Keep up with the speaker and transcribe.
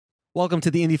Welcome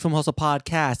to the Indie Film Hustle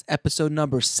Podcast, episode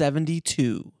number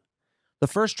 72. The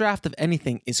first draft of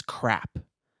anything is crap,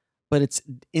 but it's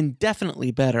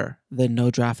indefinitely better than no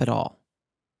draft at all.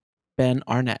 Ben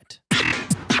Arnett.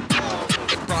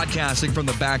 Broadcasting from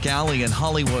the back alley in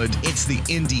Hollywood, it's the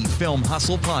Indie Film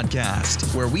Hustle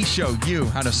Podcast, where we show you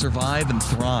how to survive and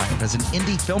thrive as an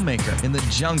indie filmmaker in the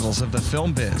jungles of the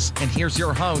film biz. And here's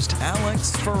your host,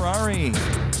 Alex Ferrari.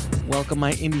 Welcome,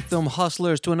 my indie film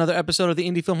hustlers, to another episode of the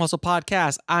Indie Film Hustle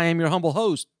Podcast. I am your humble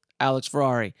host, Alex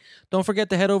Ferrari. Don't forget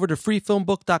to head over to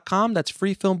freefilmbook.com. That's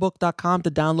freefilmbook.com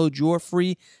to download your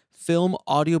free film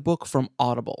audiobook from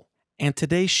Audible. And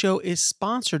today's show is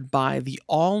sponsored by the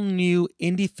all-new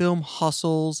Indie Film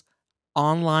Hustle's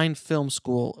online film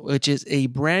school, which is a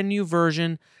brand new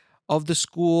version of the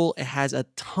school. It has a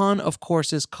ton of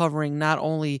courses covering not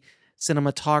only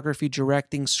cinematography,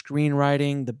 directing,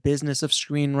 screenwriting, the business of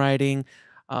screenwriting,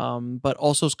 but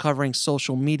also is covering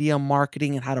social media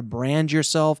marketing and how to brand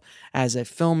yourself as a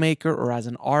filmmaker or as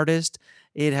an artist.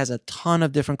 It has a ton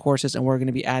of different courses, and we're going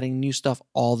to be adding new stuff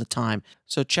all the time.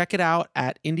 So check it out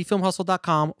at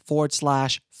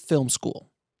indiefilmhustle.com/film school.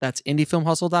 That's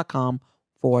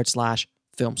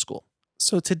indiefilmhustle.com/film school.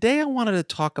 So today I wanted to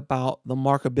talk about the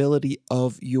marketability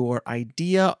of your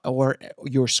idea or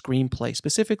your screenplay,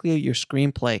 specifically your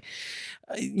screenplay.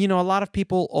 A lot of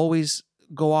people always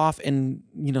go off and,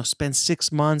 spend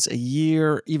 6 months, a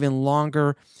year, even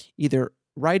longer, either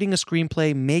writing a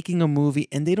screenplay, making a movie,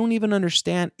 and they don't even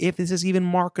understand if this is even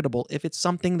marketable, if it's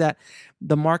something that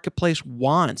the marketplace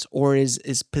wants or is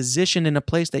positioned in a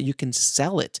place that you can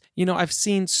sell it. I've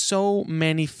seen so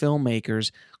many filmmakers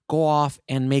go off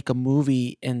and make a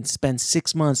movie and spend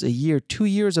 6 months, a year, 2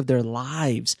 years of their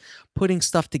lives putting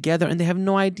stuff together, and they have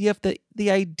no idea if the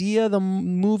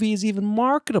movie is even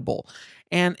marketable.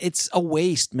 And it's a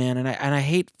waste, man. And I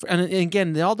hate, and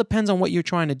again, it all depends on what you're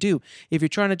trying to do. If you're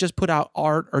trying to just put out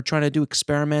art or trying to do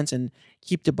experiments and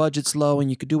keep the budgets low and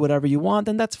you could do whatever you want,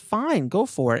 then that's fine. Go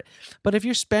for it. But if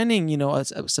you're spending, a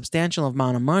substantial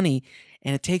amount of money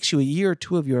and it takes you a year or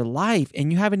two of your life and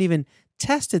you haven't even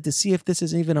tested to see if this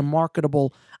is even a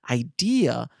marketable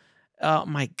idea,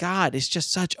 my God, it's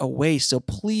just such a waste. So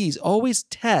please always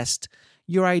test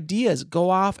your ideas.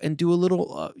 Go off and do a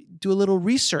little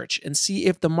research and see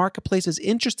if the marketplace is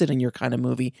interested in your kind of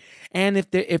movie. And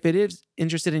if it is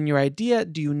interested in your idea,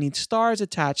 do you need stars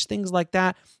attached, things like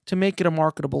that to make it a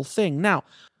marketable thing. Now,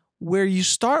 where you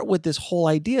start with this whole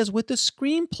idea is with the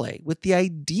screenplay, with the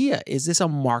idea. Is this a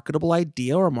marketable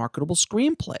idea or a marketable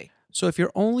screenplay? So if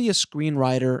you're only a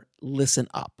screenwriter, listen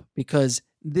up, because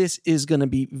this is going to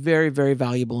be very, very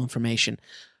valuable information.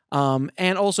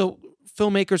 And also,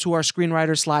 filmmakers who are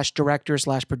screenwriters / directors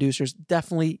 / producers,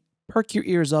 definitely perk your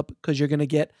ears up, because you're going to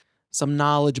get some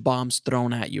knowledge bombs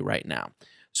thrown at you right now.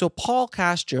 So Paul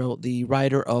Castro, the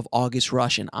writer of August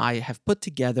Rush, and I have put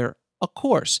together a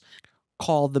course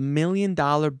called The $1 Million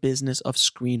Business of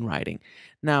Screenwriting.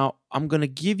 Now, I'm going to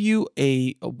give you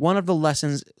one of the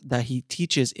lessons that he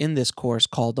teaches in this course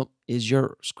called Is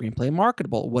Your Screenplay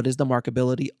Marketable? What is the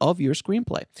marketability of your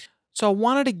screenplay? So I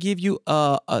wanted to give you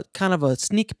a kind of a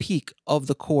sneak peek of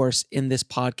the course in this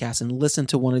podcast and listen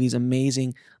to one of these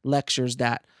amazing lectures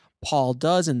that Paul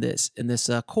does in this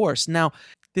course. Now,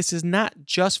 this is not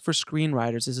just for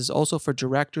screenwriters. This is also for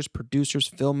directors, producers,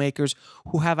 filmmakers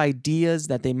who have ideas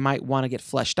that they might want to get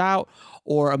fleshed out,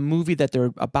 or a movie that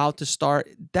they're about to start.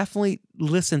 Definitely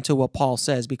listen to what Paul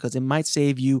says, because it might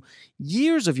save you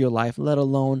years of your life, let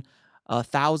alone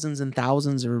thousands and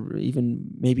thousands, or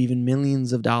maybe even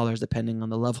millions of dollars, depending on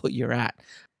the level you're at.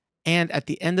 And at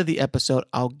the end of the episode,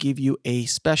 I'll give you a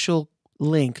special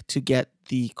link to get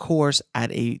the course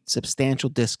at a substantial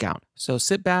discount. So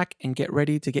sit back and get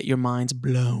ready to get your minds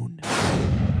blown.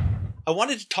 I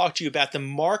wanted to talk to you about the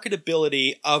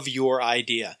marketability of your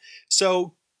idea.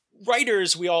 So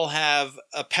writers, we all have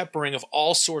a peppering of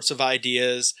all sorts of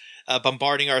ideas,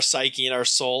 bombarding our psyche and our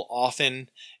soul often,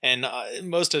 and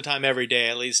most of the time every day,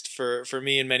 at least for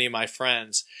me and many of my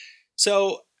friends.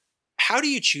 So how do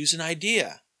you choose an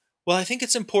idea? Well, I think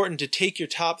it's important to take your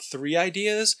top 3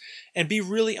 ideas and be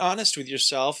really honest with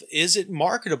yourself. Is it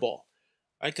marketable?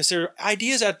 Right? Because there are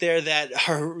ideas out there that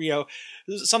are,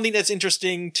 something that's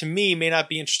interesting to me may not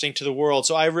be interesting to the world.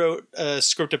 So I wrote a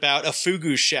script about a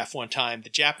fugu chef one time,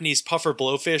 the Japanese puffer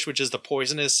blowfish, which is the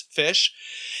poisonous fish.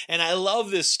 And I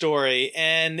love this story,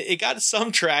 and it got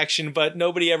some traction, but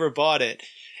nobody ever bought it.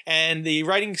 And the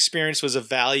writing experience was of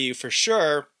value for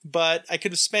sure, but I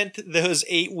could have spent those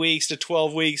 8 weeks to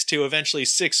 12 weeks to eventually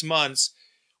 6 months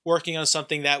working on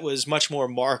something that was much more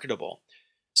marketable.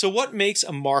 So what makes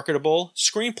a marketable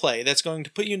screenplay that's going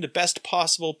to put you in the best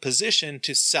possible position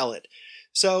to sell it?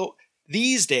 So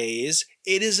these days,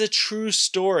 it is a true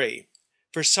story.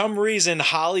 For some reason,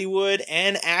 Hollywood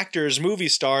and actors, movie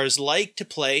stars like to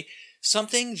play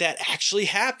something that actually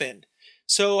happened.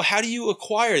 So how do you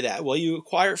acquire that? Well, you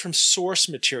acquire it from source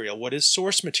material. What is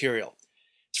source material?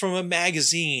 It's from a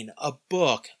magazine, a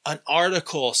book, an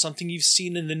article, something you've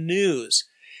seen in the news.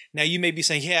 Now you may be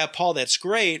saying, yeah, Paul, that's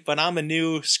great, but I'm a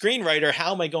new screenwriter.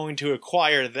 How am I going to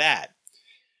acquire that?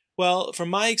 Well, from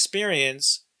my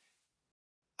experience,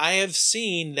 I have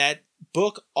seen that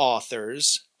book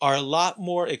authors are a lot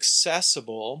more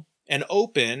accessible and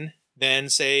open than,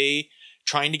 say,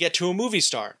 trying to get to a movie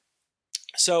star.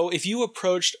 So if you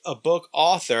approached a book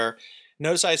author,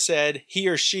 notice I said he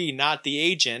or she, not the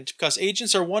agent, because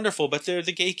agents are wonderful, but they're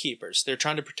the gatekeepers. They're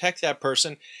trying to protect that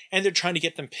person, and they're trying to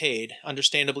get them paid,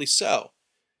 understandably so.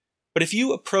 But if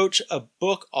you approach a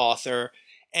book author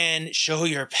and show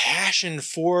your passion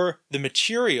for the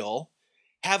material,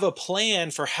 have a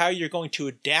plan for how you're going to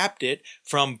adapt it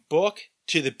from book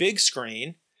to the big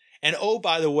screen, and oh,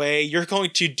 by the way, you're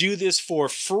going to do this for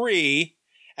free,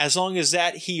 as long as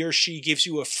that he or she gives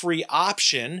you a free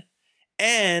option.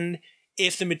 And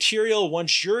if the material,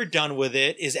 once you're done with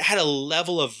it, is at a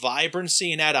level of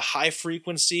vibrancy and at a high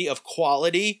frequency of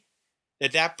quality,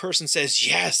 that person says,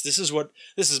 yes, this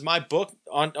is my book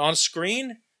on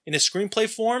screen in a screenplay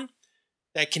form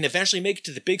that can eventually make it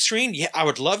to the big screen. Yeah, I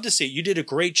would love to see it. You did a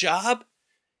great job.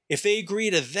 If they agree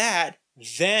to that,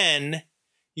 then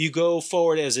you go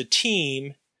forward as a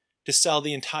team to sell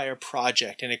the entire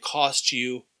project, and it costs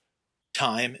you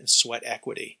time and sweat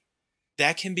equity.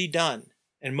 That can be done.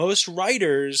 And most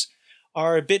writers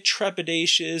are a bit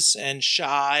trepidatious and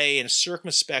shy and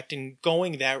circumspect in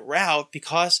going that route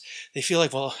because they feel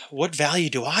like, well, what value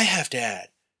do I have to add?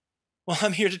 Well,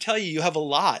 I'm here to tell you, you have a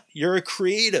lot. You're a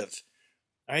creative.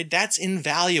 All right, that's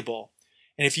invaluable.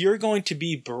 And if you're going to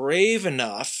be brave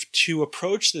enough to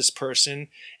approach this person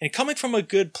and coming from a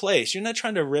good place, you're not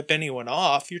trying to rip anyone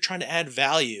off. You're trying to add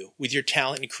value with your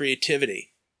talent and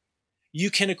creativity. You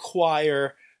can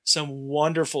acquire some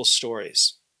wonderful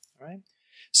stories. All right.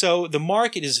 So the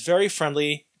market is very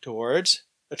friendly towards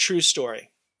a true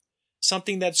story,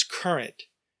 something that's current.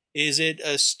 Is it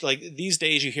like these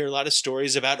days you hear a lot of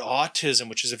stories about autism,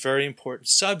 which is a very important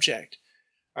subject.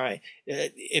 All right.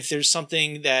 If there's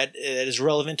something that is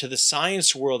relevant to the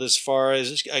science world as far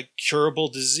as a curable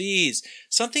disease,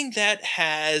 something that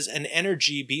has an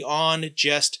energy beyond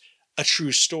just a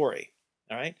true story.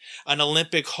 All right. An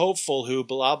Olympic hopeful who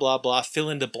blah, blah, blah, fill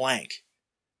in the blank.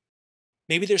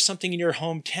 Maybe there's something in your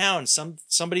hometown,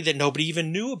 somebody that nobody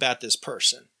even knew about this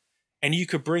person. And you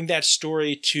could bring that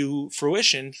story to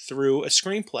fruition through a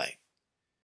screenplay.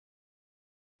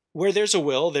 Where there's a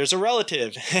will, there's a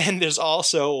relative, and there's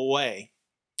also a way.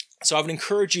 So I would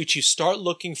encourage you to start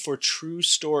looking for true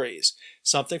stories,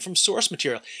 something from source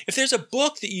material. If there's a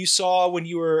book that you saw when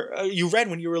you read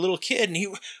when you were a little kid,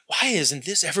 and why hasn't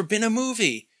this ever been a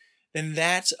movie? Then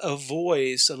that's a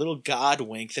voice, a little God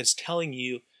wink that's telling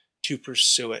you to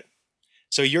pursue it.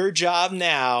 So your job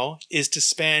now is to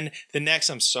spend the next,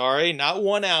 not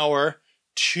 1 hour,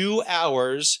 2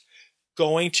 hours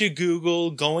going to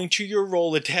Google, going to your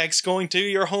Rolodex, going to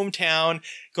your hometown,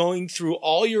 going through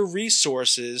all your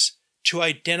resources to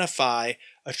identify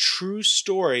a true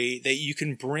story that you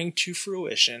can bring to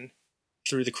fruition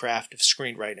through the craft of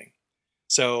screenwriting.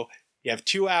 So you have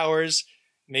 2 hours.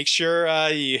 Make sure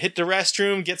you hit the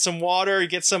restroom, get some water,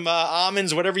 get some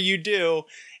almonds, whatever you do,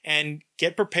 and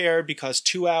get prepared because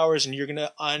 2 hours and you're going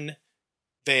to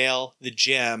unveil the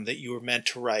gem that you were meant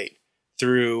to write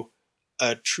through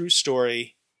a true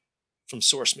story from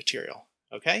source material.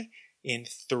 Okay? In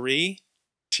 3,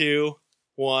 2,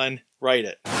 1, write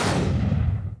it.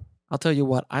 I'll tell you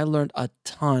what, I learned a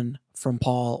ton from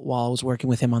Paul while I was working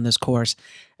with him on this course.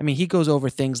 I mean, he goes over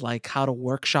things like how to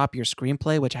workshop your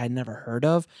screenplay, which I had never heard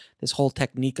of. This whole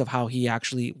technique of how he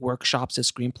actually workshops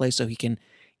his screenplay so he can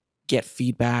get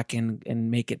feedback and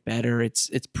make it better. It's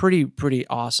pretty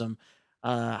awesome.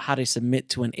 How to submit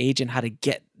to an agent, how to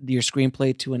get your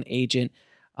screenplay to an agent,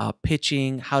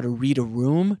 pitching, how to read a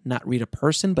room, not read a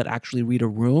person, but actually read a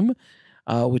room,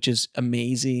 which is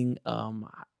amazing.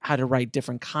 How to write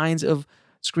different kinds of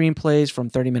screenplays from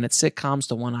 30-minute sitcoms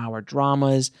to 1-hour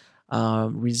dramas,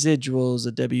 residuals,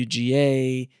 a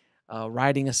WGA,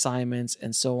 writing assignments,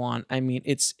 and so on. I mean,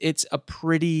 it's a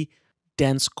pretty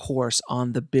dense course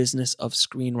on the business of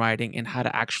screenwriting and how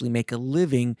to actually make a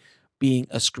living being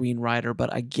a screenwriter.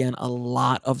 But again, a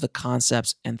lot of the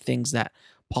concepts and things that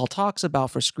Paul talks about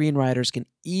for screenwriters can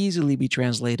easily be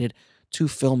translated to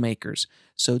filmmakers.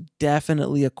 So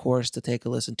definitely a course to take a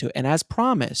listen to. And as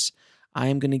promised, I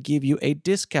am going to give you a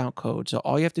discount code. So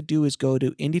all you have to do is go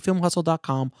to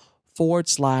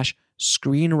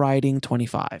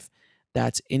indiefilmhustle.com/screenwriting25.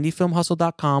 That's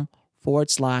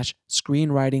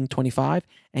indiefilmhustle.com/screenwriting25,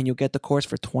 and you'll get the course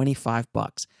for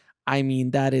 $25. I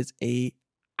mean, that is a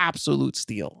absolute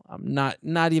steal. I'm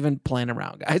not even playing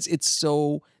around, guys. It's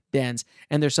so dense.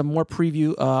 And there's some more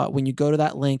preview. When you go to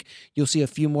that link, you'll see a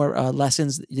few more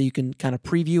lessons that you can kind of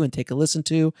preview and take a listen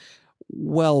to.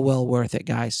 Well worth it,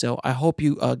 guys. So I hope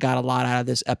you got a lot out of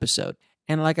this episode.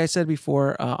 And like I said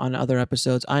before on other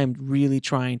episodes, I am really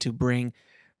trying to bring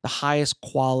the highest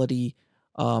quality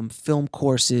film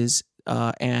courses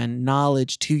and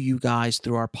knowledge to you guys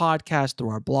through our podcast, through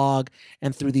our blog,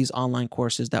 and through these online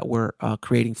courses that we're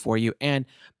creating for you. And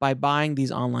by buying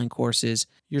these online courses,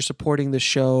 you're supporting the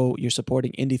show, you're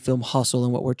supporting Indie Film Hustle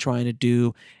and what we're trying to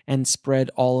do and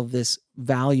spread all of this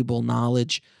valuable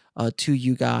knowledge to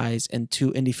you guys and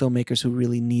to indie filmmakers who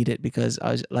really need it. Because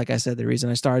like I said, the reason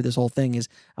I started this whole thing is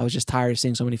I was just tired of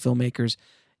seeing so many filmmakers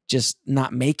just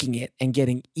not making it and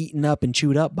getting eaten up and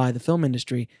chewed up by the film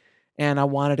industry. And I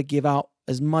wanted to give out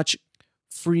as much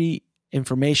free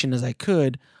information as I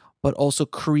could, but also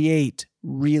create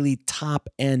really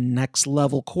top-end,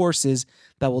 next-level courses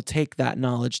that will take that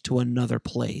knowledge to another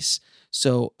place.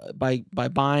 So by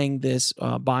buying these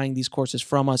courses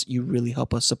from us, you really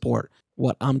help us support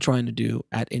what I'm trying to do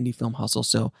at Indie Film Hustle.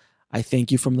 So I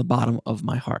thank you from the bottom of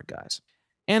my heart, guys.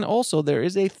 And also, there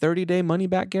is a 30-day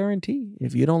money-back guarantee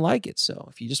if you don't like it. So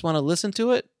if you just want to listen to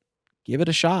it, give it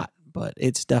a shot. But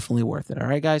it's definitely worth it. All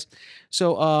right, guys?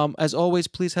 So as always,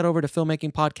 please head over to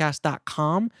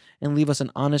filmmakingpodcast.com and leave us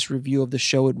an honest review of the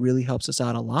show. It really helps us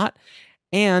out a lot.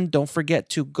 And don't forget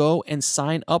to go and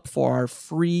sign up for our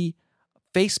free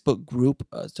Facebook group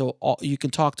so you can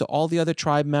talk to all the other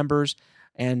tribe members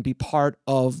and be part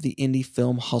of the Indie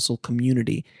Film Hustle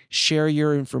community. Share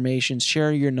your information,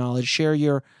 share your knowledge, share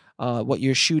your what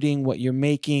you're shooting, what you're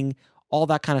making, all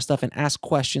that kind of stuff, and ask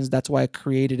questions. That's why I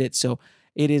created it. So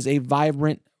it is a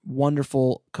vibrant,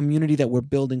 wonderful community that we're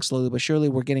building slowly but surely.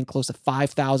 We're getting close to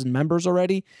 5,000 members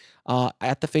already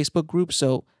at the Facebook group.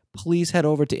 So please head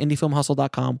over to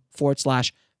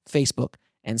indiefilmhustle.com/Facebook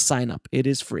and sign up. It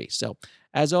is free. So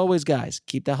as always, guys,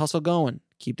 keep that hustle going.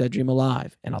 Keep that dream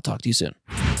alive. And I'll talk to you soon.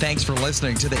 Thanks for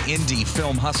listening to the Indie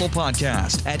Film Hustle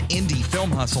podcast at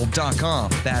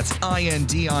indiefilmhustle.com. That's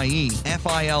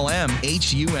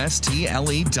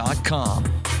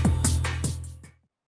INDIEFILMHUSTLE.com.